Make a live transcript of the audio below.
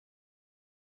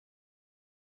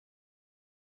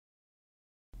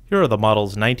Here are the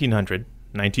models 1900,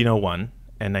 1901,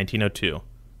 and 1902,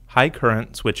 high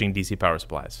current switching DC power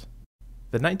supplies.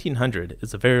 The 1900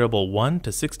 is a variable 1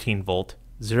 to 16 volt,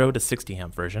 0 to 60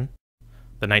 amp version.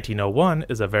 The 1901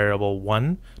 is a variable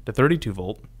 1 to 32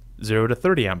 volt, 0 to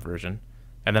 30 amp version,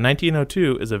 and the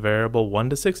 1902 is a variable 1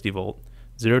 to 60 volt,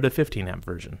 0 to 15 amp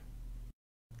version.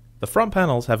 The front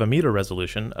panels have a meter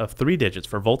resolution of 3 digits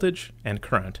for voltage and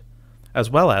current, as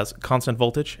well as constant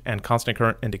voltage and constant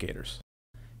current indicators.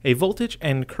 A voltage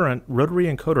and current rotary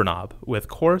encoder knob with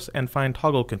coarse and fine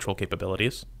toggle control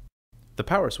capabilities, the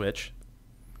power switch,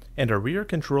 and a rear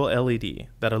control LED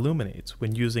that illuminates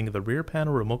when using the rear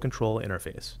panel remote control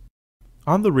interface.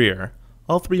 On the rear,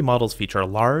 all three models feature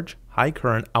large, high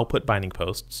current output binding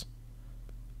posts,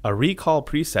 a recall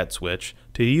preset switch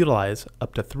to utilize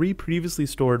up to 3 previously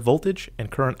stored voltage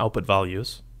and current output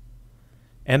values,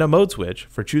 and a mode switch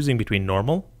for choosing between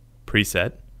normal,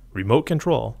 preset, remote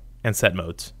control, and set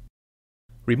modes.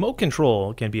 Remote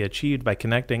control can be achieved by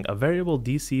connecting a variable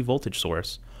DC voltage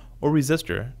source or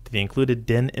resistor to the included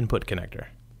DIN input connector.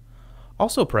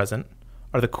 Also present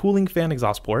are the cooling fan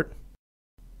exhaust port,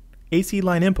 AC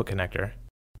line input connector,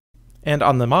 and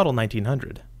on the model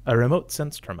 1900, a remote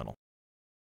sense terminal.